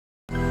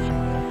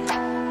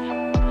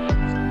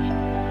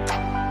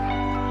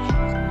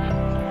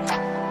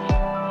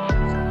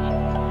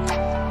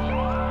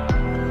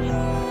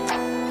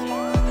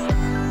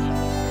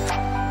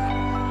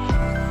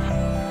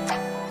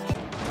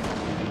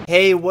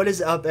Hey, what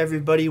is up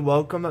everybody?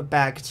 Welcome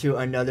back to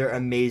another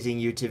amazing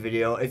YouTube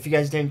video. If you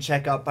guys didn't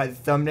check out by the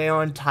thumbnail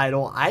and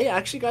title, I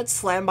actually got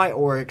slammed by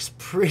Oryx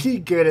pretty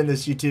good in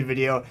this YouTube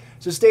video.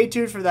 So stay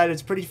tuned for that,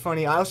 it's pretty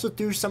funny. I also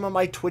threw some of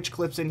my Twitch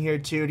clips in here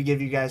too to give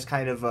you guys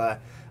kind of a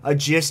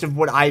gist of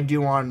what I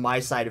do on my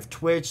side of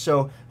Twitch.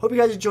 So hope you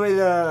guys enjoy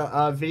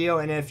the video,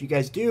 and if you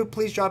guys do,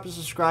 please drop a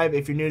subscribe.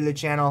 If you're new to the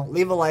channel,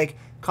 leave a like.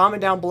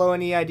 Comment down below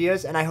any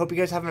ideas, and I hope you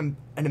guys have an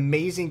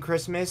amazing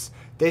Christmas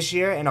this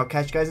year, and I'll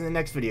catch you guys in the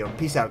next video.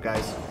 Peace out,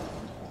 guys.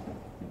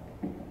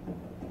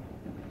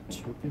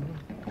 Two people?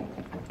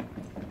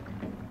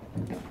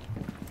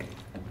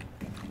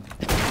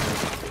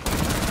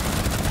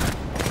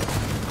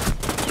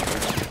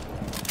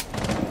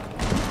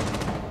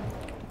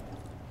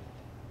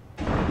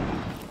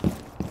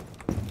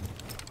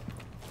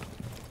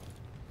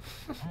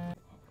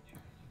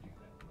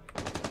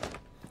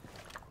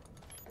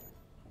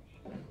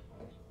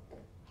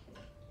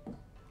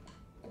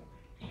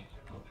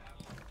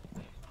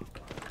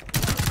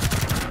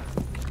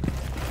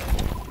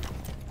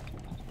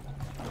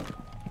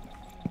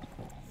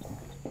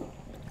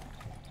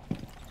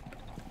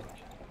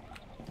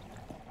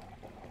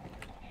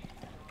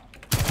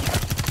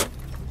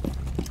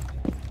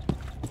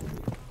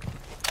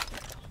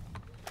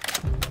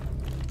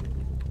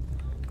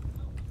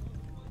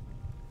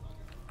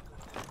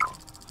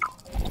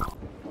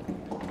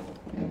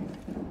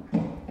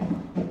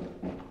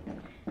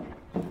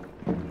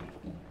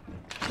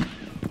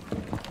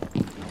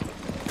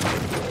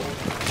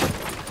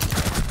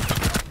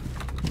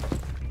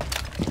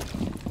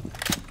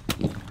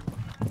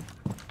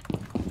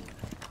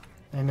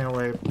 Ain't no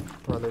way,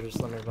 brother, just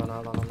let me run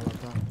out on him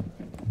like that.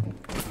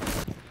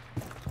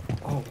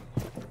 Oh.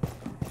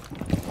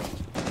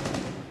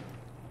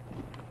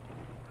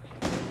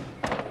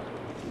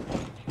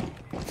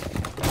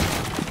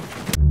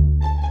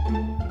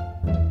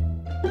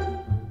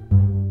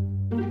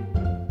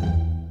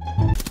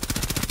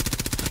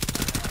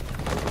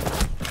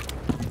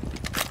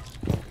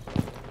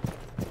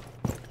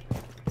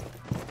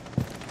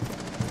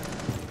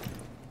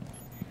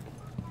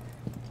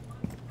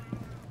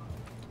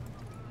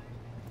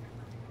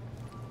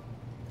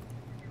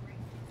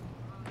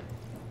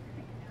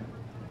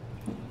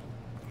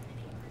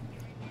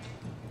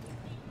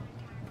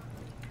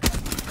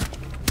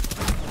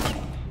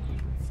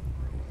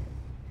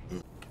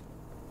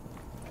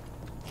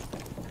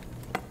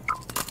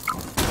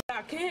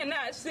 I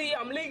cannot see.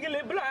 I'm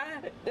legally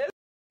blind.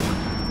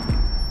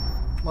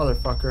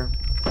 Motherfucker.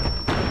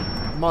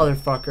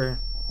 Motherfucker.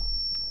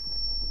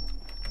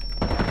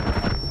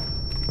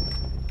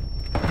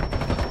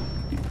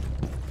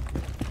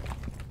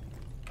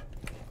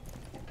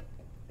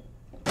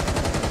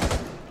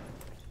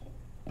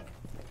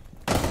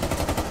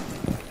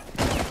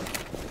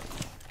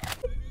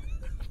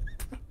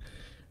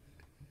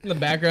 In the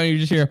background, you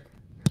just hear.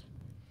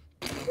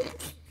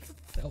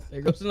 Oh,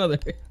 there goes another.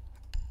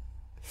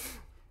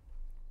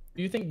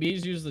 Do you think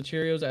bees use the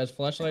Cheerios as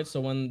fleshlights so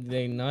when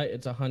they nut,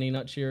 it's a honey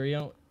nut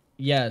Cheerio?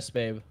 Yes,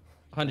 babe.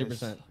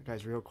 100%.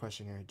 Guys, real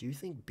question here. Do you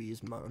think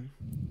bees moan?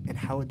 And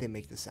how would they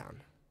make the sound?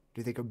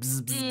 Do they go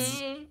bzz,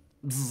 bzz,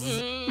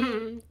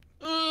 bzz,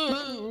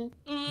 bzz?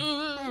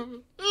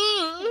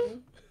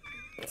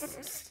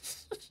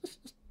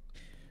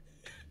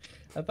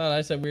 I thought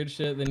I said weird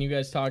shit, then you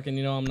guys talking,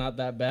 you know I'm not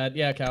that bad.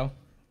 Yeah, Cal.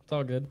 It's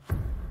all good.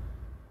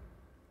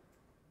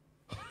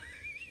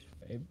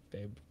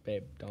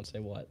 Babe, don't say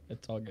what.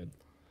 It's all good.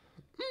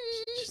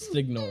 Just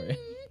ignore it.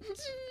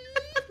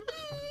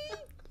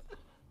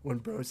 When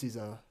bro sees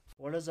a...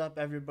 What is up,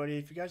 everybody?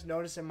 If you guys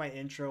notice in my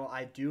intro,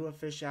 I do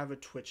officially have a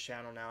Twitch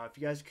channel now. If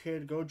you guys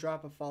could, go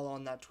drop a follow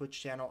on that Twitch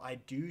channel. I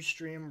do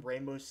stream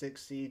Rainbow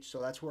Six Siege,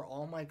 so that's where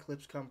all my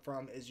clips come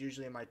from, is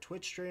usually in my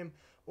Twitch stream,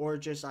 or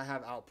just I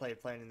have Outplay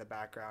playing in the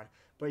background.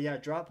 But yeah,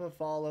 drop a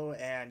follow,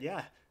 and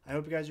yeah, I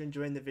hope you guys are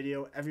enjoying the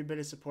video. Every bit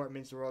of support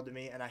means the world to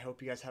me, and I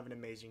hope you guys have an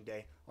amazing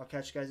day. I'll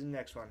catch you guys in the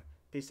next one.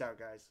 Peace out,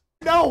 guys.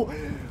 No!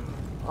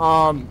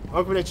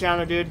 Welcome to the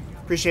channel, dude.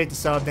 Appreciate the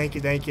sub. Thank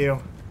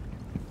you.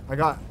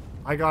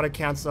 I gotta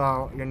cancel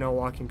out your no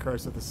walking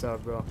curse with the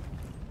sub, bro.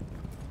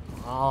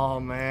 Oh,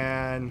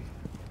 man.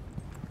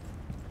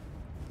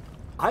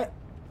 What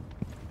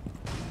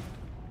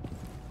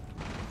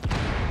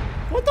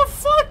the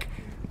fuck?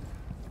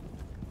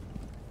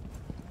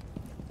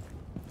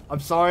 I'm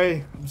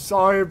sorry,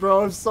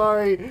 bro. I'm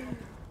sorry.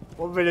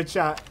 1 minute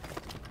chat.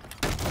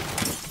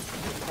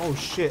 Oh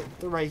shit,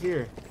 they're right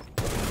here.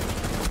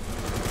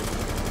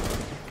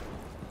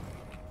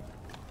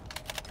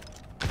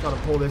 Gotta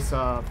pull this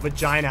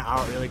vagina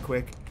out really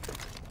quick.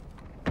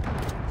 What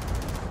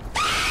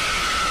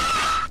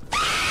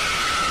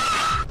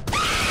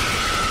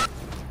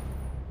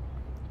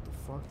the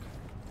fuck?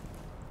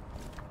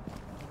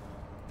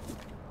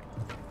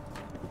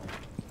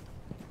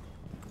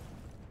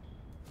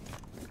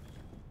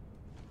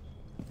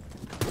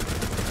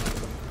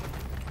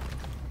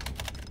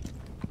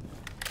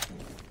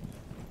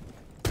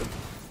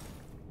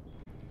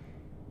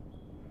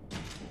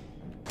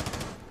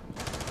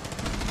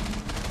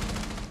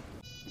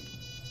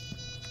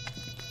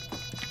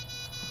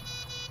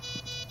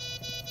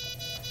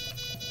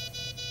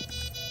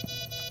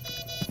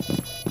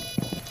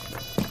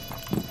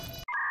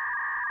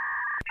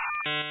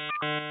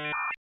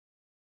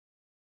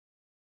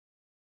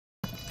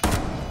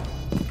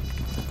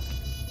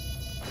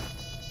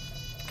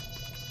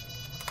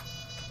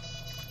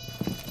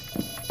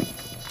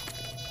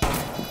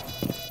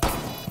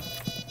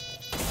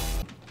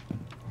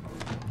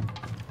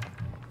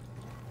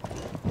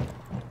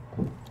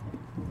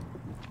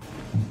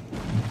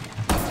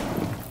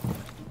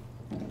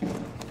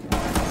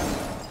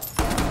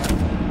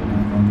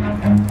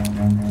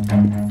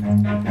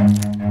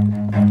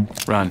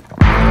 Run.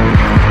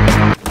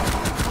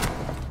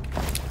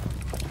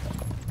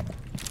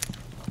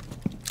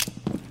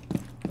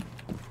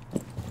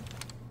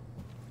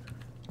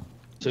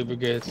 Super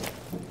good.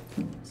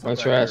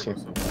 What's your answer?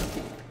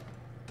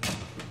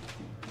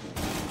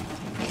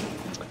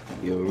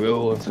 You're a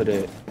real one for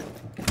that.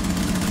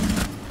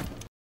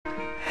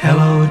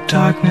 Hello,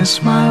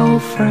 darkness, my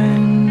old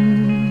friend.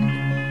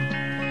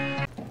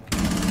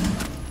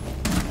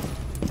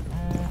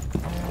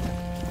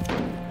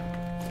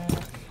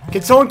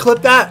 Can someone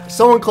clip that?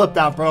 Someone clip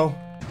that, bro.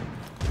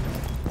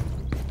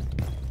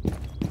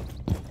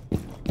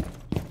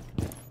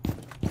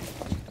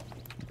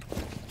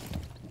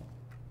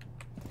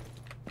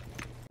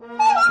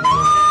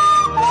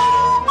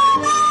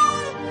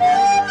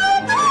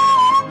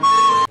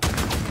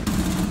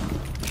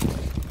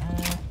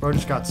 Bro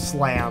just got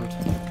slammed.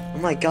 Oh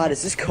my god,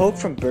 is this Coke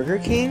from Burger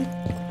King?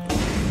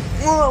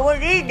 Oh,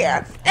 what is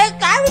that?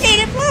 It's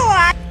carbonated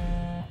fluoride!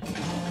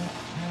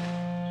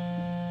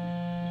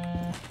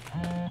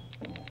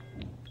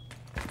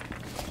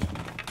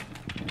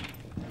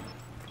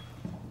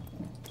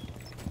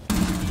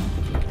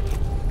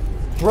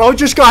 Bro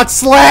just got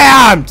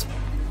slammed!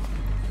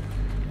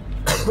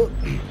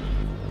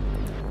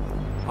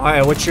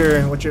 Alright, what's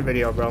your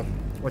video, bro?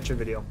 What's your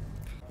video?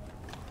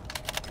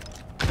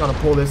 Gotta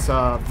pull this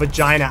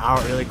vagina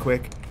out really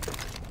quick.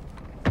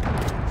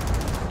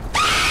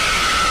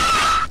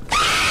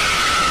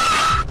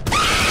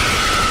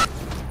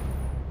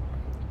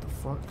 The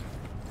fuck?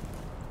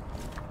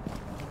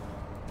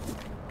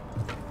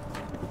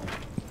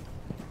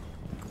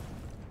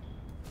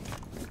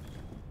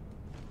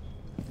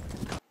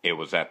 It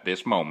was at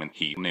this moment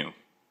he knew.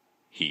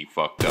 He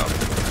fucked up.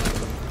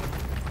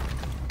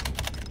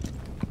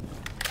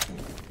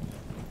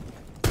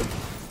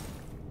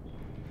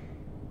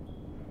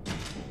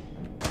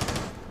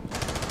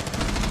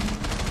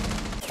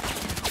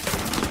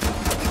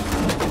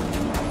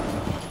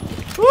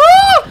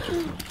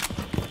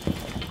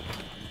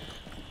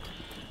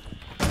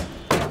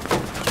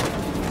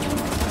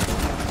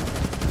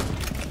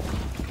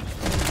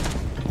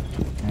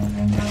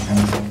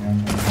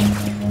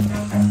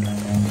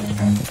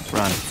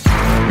 Run.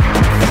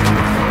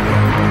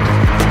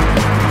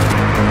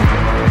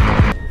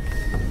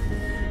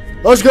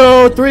 Let's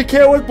go!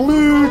 3K with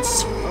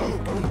Bloods!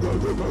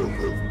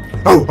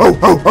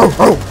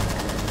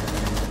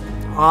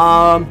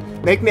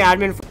 Make me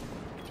admin for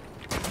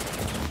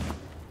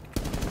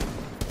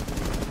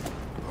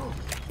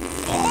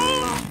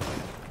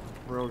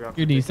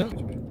You're decent.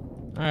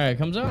 Alright,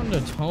 comes down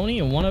to Tony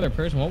and one other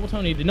person. What will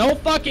Tony do? No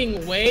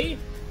fucking way!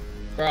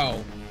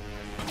 Bro.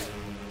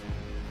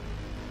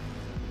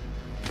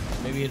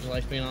 Maybe he just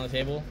likes being on the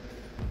table.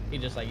 He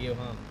just like you,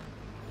 huh?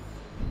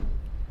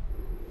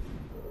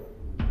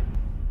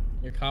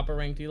 Your copper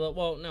rank low?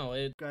 Well,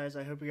 no. Guys,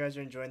 I hope you guys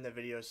are enjoying the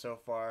video so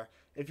far.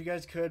 If you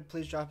guys could,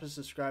 please drop a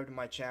subscribe to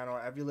my channel.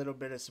 Every little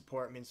bit of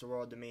support means the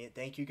world to me.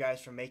 Thank you guys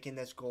for making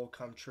this goal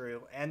come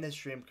true and this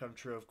dream come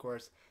true, of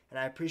course. And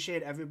I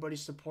appreciate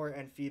everybody's support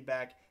and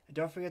feedback. And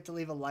don't forget to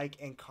leave a like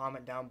and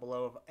comment down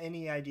below of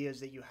any ideas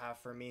that you have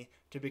for me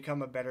to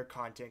become a better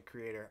content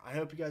creator. I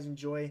hope you guys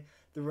enjoy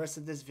the rest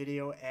of this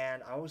video,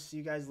 and I will see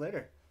you guys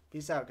later.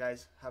 Peace out,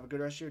 guys. Have a good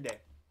rest of your day.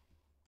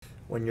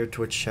 When your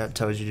Twitch chat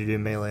tells you to do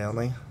melee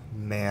only,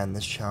 man,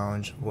 this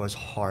challenge was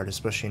hard,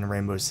 especially in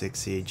Rainbow Six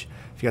Siege.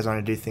 If you guys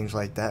want to do things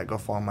like that, go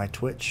follow my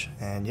Twitch.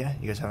 And yeah,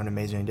 you guys have an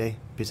amazing day.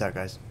 Peace out,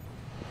 guys.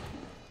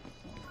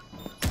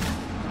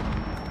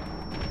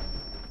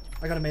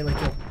 I got a melee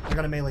kill. I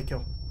got a melee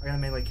kill. I got a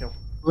melee kill.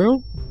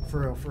 Real?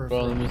 For real, for real. Bro,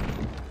 For real.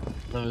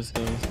 let me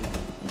see.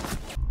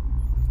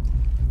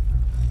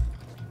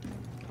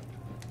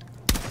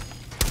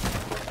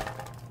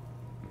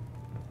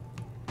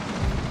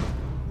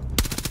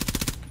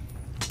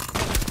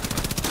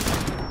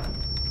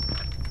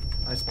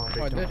 I spawned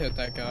big Oh, I dog. did hit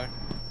that guy.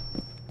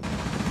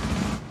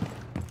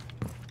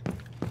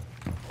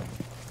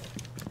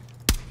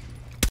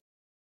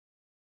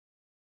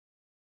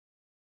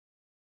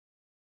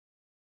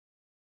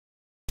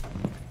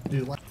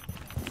 Dude, what?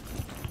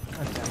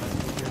 God damn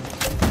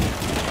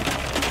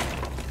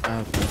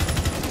it.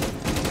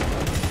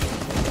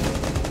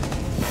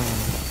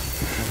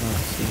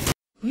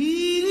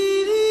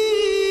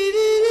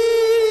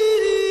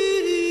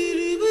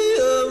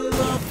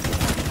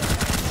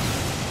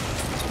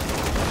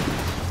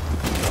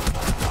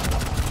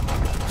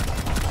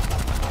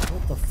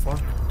 What the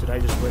fuck did I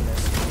just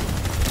witness?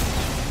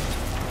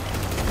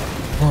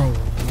 Bro,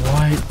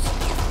 what?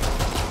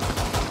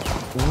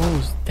 What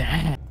was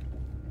that?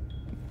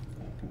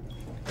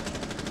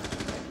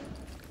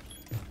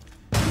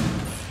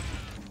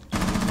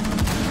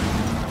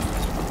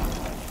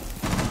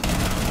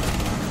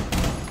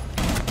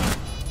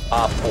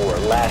 Op 4,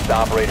 last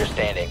operator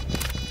standing.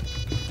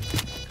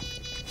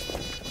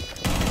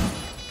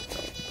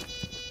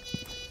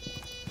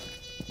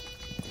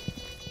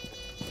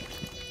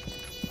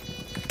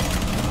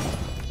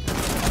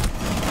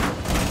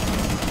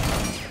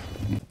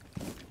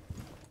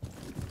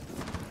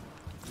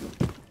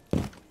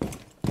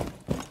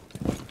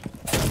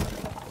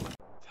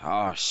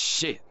 Oh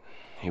shit.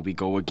 Here we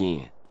go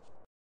again.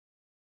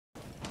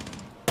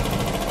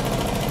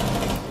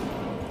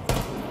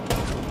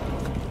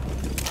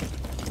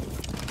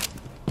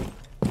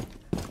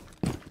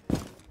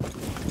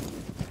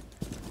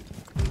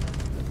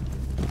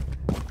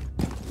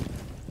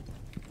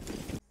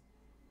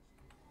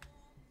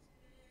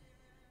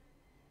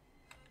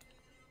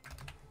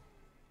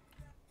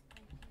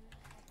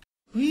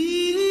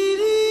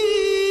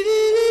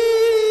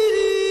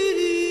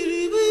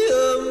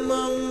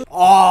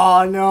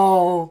 Oh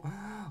no!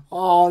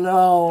 Oh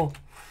no!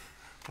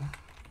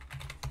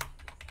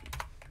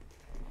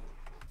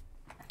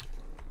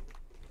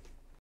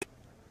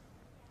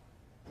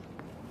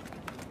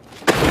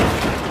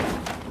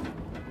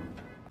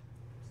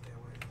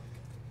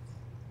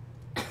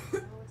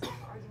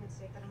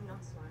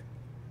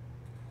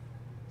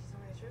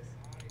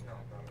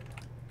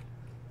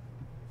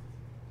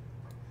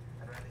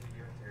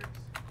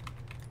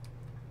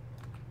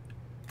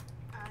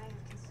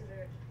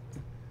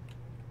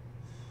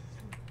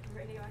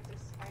 Radioactive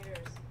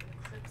spiders and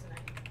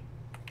kryptonite.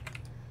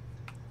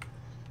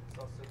 It's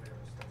all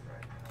superhero stuff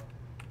right now.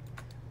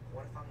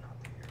 What if I'm not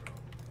the hero?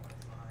 What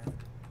if I'm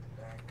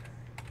the bad guy?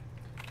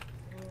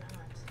 You're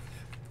not.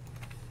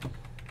 I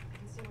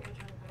can see what you're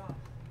trying to put off.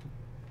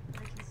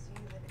 I can see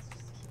that it's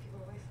just to keep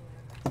people away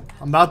from you.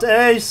 I'm about to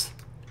ace!